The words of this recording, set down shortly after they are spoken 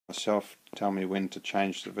myself tell me when to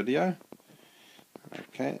change the video.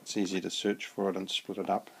 Okay, it's easy to search for it and split it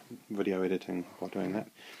up, video editing, by doing that.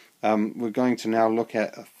 We're going to now look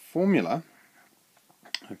at a formula.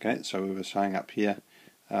 Okay, so we were saying up here,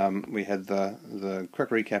 we had the quick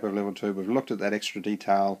recap of level 2. We've looked at that extra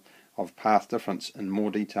detail of path difference in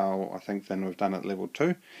more detail, I think, than we've done at level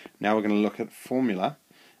 2. Now we're going to look at formula,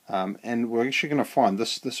 and we're actually going to find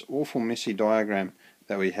this awful messy diagram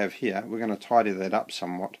that we have here. We're going to tidy that up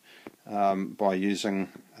somewhat by using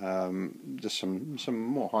just some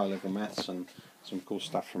more high-level maths and some cool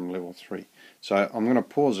stuff from level 3. So I'm going to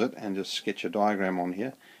pause it and just sketch a diagram on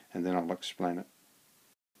here, and then I'll explain it.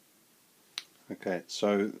 Okay,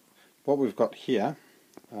 so what we've got here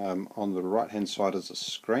on the right hand side is a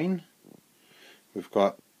screen. We've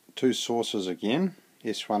got two sources again,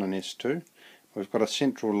 S1 and S2. We've got a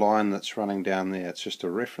central line that's running down there. It's just a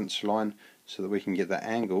reference line so that we can get the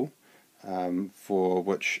angle for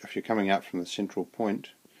which, if you're coming out from the central point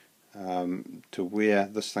to where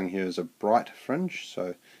this thing here is a bright fringe,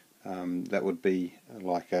 so that would be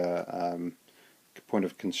like a point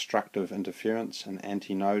of constructive interference, an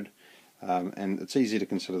antinode. And it's easy to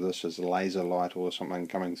consider this as a laser light or something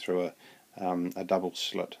coming through a double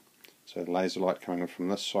slit. So laser light coming from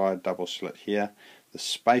this side, double slit here. The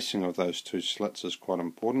spacing of those two slits is quite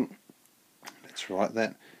important. Let's write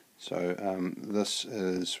that. So this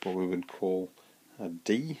is what we would call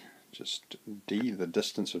D, just D, the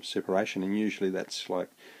distance of separation, and usually that's like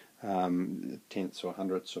tenths or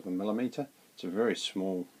hundredths of a millimeter. It's a very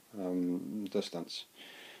small distance.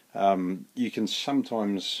 You can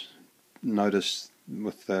sometimes notice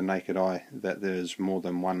with the naked eye that there's more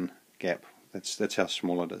than one gap. That's how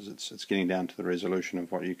small it is. It's getting down to the resolution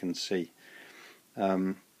of what you can see.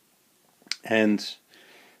 What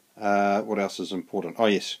else is important? Oh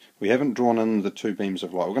yes, we haven't drawn in the two beams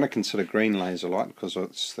of light. We're going to consider green laser light because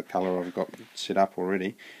it's the colour I've got set up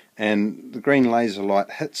already. And the green laser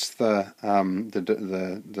light hits the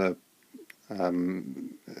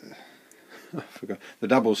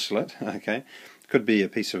double slit. Okay. Could be a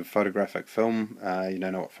piece of photographic film. You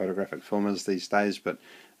don't know what photographic film is these days, but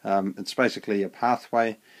it's basically a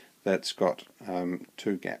pathway that's got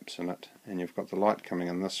two gaps in it, and you've got the light coming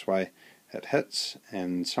in this way. It hits,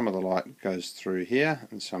 and some of the light goes through here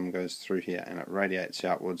and some goes through here, and it radiates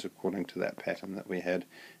outwards according to that pattern that we had,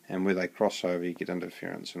 and where they cross over you get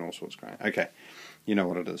interference and all sorts going. Okay, you know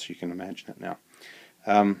what it is, you can imagine it now.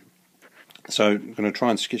 So I'm going to try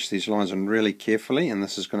and sketch these lines in really carefully, and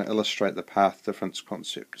this is going to illustrate the path difference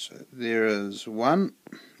concept. So there is one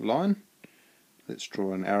line. Let's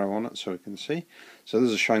draw an arrow on it so we can see. So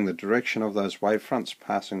this is showing the direction of those wavefronts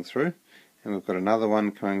passing through, and we've got another one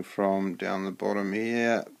coming from down the bottom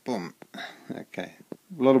here. Boom. Okay,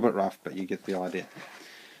 a little bit rough, but you get the idea.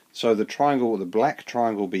 So the triangle, the black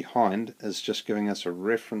triangle behind, is just giving us a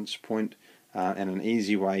reference point and an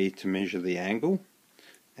easy way to measure the angle.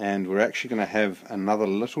 And we're actually going to have another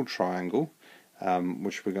little triangle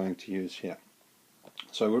which we're going to use here.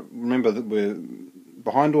 So remember that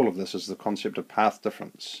behind all of this is the concept of path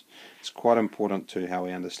difference. It's quite important to how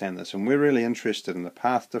we understand this, and we're really interested in the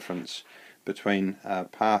path difference between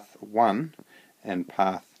path 1 and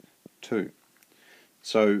path 2.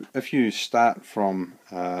 So if you start from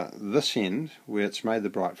this end where it's made the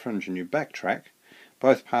bright fringe and you backtrack,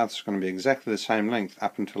 both paths are going to be exactly the same length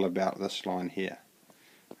up until about this line here.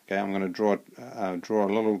 Okay, I'm going to draw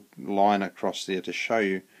a little line across there to show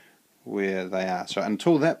you where they are. So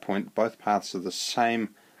until that point, both paths are the same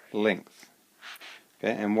length.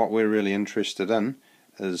 Okay, and what we're really interested in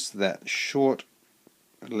is that short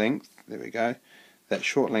length. There we go. That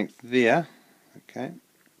short length there. Okay,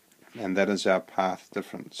 and that is our path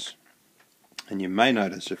difference. And you may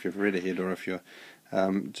notice, if you've read ahead or if you're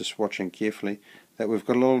just watching carefully, that we've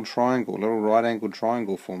got a little triangle, a little right-angled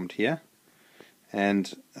triangle formed here.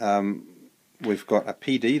 And we've got a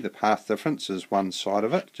PD, the path difference, is one side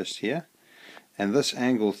of it, just here. And this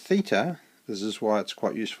angle theta, this is why it's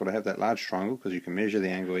quite useful to have that large triangle, because you can measure the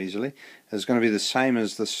angle easily, is going to be the same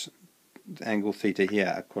as this angle theta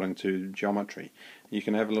here, according to geometry. You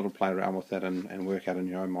can have a little play around with that and work out in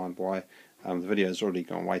your own mind why. The video has already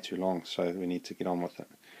gone way too long, so we need to get on with it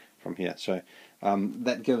from here. So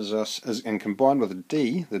that gives us, and combined with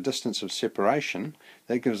D, the distance of separation,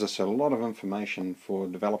 that gives us a lot of information for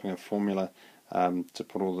developing a formula to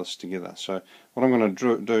put all this together. So what I'm going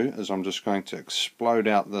to do is I'm just going to explode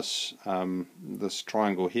out this this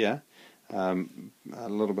triangle here a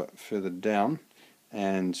little bit further down,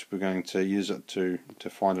 and we're going to use it to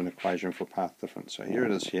find an equation for path difference. So here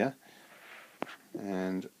it is here,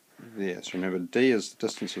 and there. So remember, D is the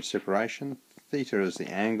distance of separation, theta is the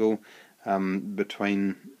angle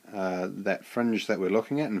between that fringe that we're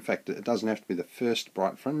looking at. In fact, it doesn't have to be the first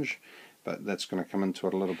bright fringe, but that's going to come into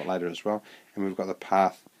it a little bit later as well. And we've got the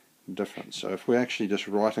path difference. So if we're actually just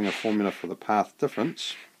writing a formula for the path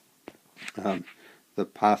difference, the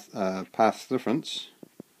path difference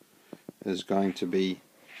is going to be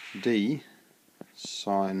d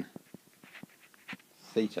sine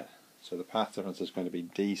theta. So the path difference is going to be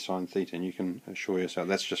d sine theta, and you can assure yourself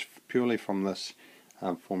that's just purely from this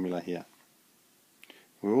formula here.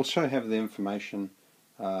 We also have the information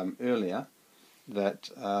earlier that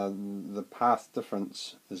the path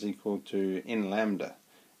difference is equal to n lambda,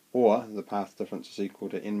 or the path difference is equal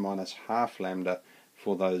to n minus half lambda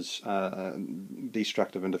for those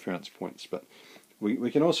destructive interference points. But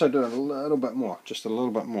we can also do it a little bit more, just a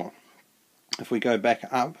little bit more. If we go back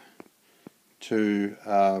up to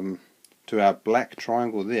our black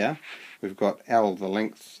triangle there, we've got L, the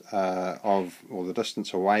length or the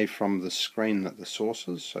distance away from the screen that the source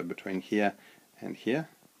is, so between here and here.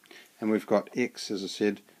 And we've got X, as I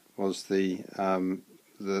said, was the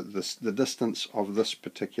distance of this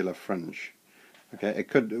particular fringe. Okay,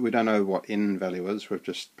 we don't know what n value is, we've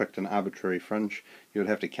just picked an arbitrary fringe. You would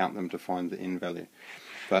have to count them to find the n value.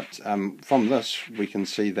 But from this we can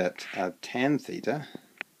see that tan theta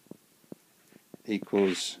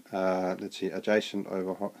equals, let's see, adjacent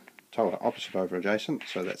over opposite over adjacent,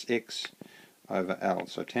 so that's x over L.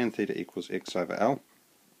 So tan theta equals x over L.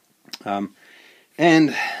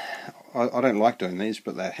 And I don't like doing these,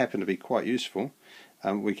 but they happen to be quite useful.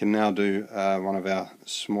 We can now do one of our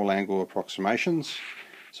small angle approximations.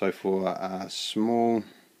 So for small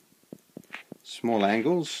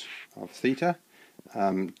angles of theta,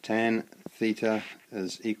 tan theta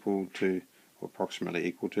is equal to, or approximately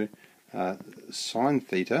equal to, sine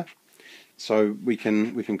theta. So we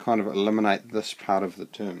can kind of eliminate this part of the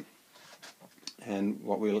term, and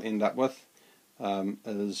what we'll end up with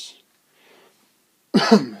is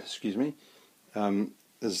excuse me,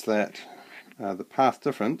 is that the path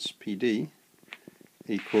difference PD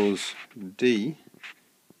equals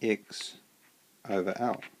dx over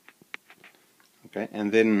L. Okay,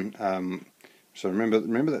 and then so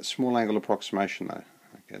remember that small angle approximation though.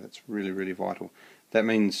 Okay, that's really vital. That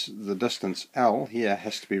means the distance L here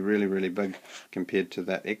has to be really big compared to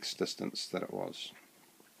that x distance that it was.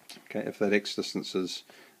 Okay, if that x distance is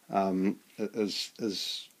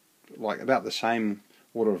like about the same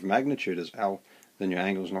order of magnitude as L, then your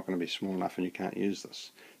angle is not going to be small enough and you can't use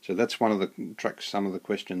this. So that's one of the tricks. Some of the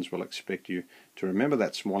questions will expect you to remember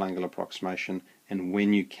that small angle approximation and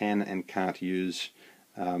when you can and can't use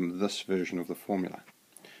this version of the formula.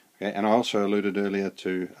 Okay, and I also alluded earlier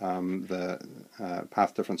to the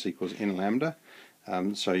path difference equals n lambda.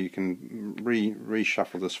 So you can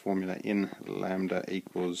reshuffle this formula. N lambda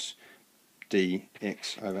equals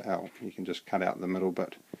dx over L. You can just cut out the middle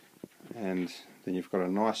bit, and then you've got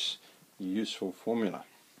a nice, useful formula.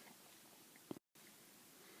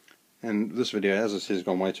 And this video, as I said, has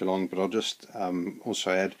gone way too long, but I'll just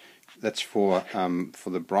also add that's for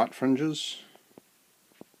the bright fringes,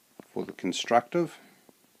 for the constructive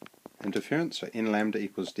interference, so n lambda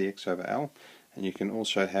equals dx over L, and you can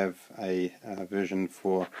also have a version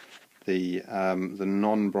for the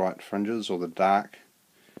non-bright fringes or the dark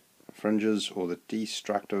fringes or the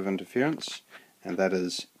destructive interference, and that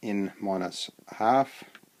is n minus half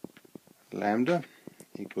lambda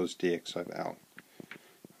equals dx over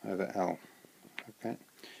L. Okay,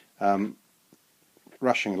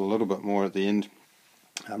 rushing a little bit more at the end,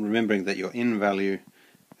 remembering that your n value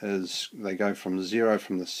is, they go from 0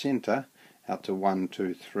 from the center out to 1,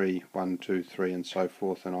 2, 3, 1, 2, 3 and so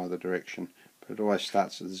forth in either direction, but it always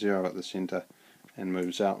starts at 0 at the center and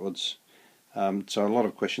moves outwards. So a lot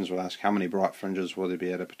of questions will ask how many bright fringes will there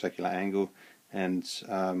be at a particular angle and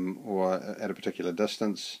or at a particular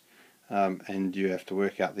distance, and you have to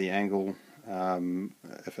work out the angle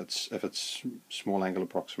if it's small angle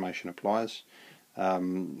approximation applies.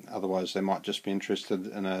 Otherwise they might just be interested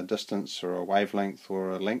in a distance or a wavelength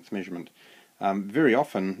or a length measurement. Very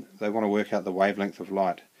often they want to work out the wavelength of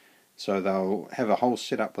light, so they'll have a whole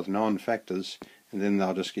setup with known factors and then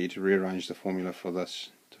they'll just get you to rearrange the formula for this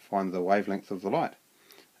to find the wavelength of the light,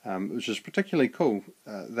 which is particularly cool,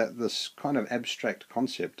 that this kind of abstract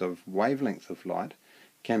concept of wavelength of light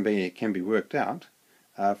can be worked out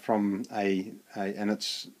from and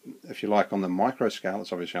it's, if you like, on the micro scale.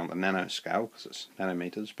 It's obviously on the nano scale because it's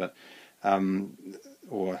nanometers, but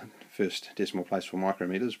or first decimal place for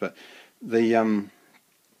micrometers. But the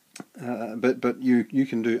but you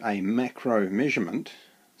can do a macro measurement,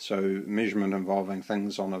 so measurement involving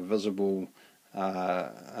things on a visible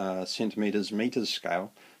centimeters, meters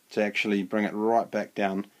scale, to actually bring it right back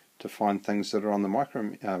down to find things that are on the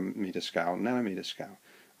micrometer scale, nanometer scale,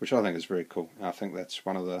 which I think is very cool. I think that's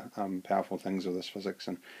one of the powerful things of this physics,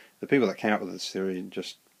 and the people that came up with this theory are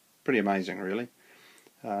just pretty amazing, really.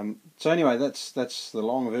 So anyway, that's the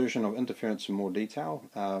long version of interference in more detail.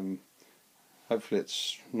 Hopefully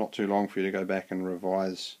it's not too long for you to go back and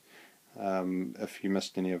revise if you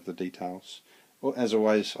missed any of the details. Well, as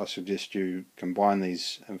always, I suggest you combine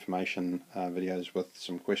these information videos with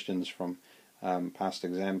some questions from past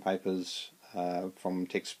exam papers, from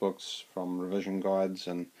textbooks, from revision guides,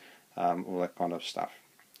 and all that kind of stuff.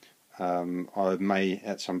 I may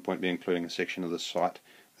at some point be including a section of the site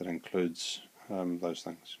that includes those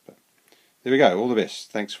things. But there we go, all the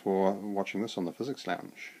best. Thanks for watching this on the Physics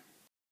Lounge.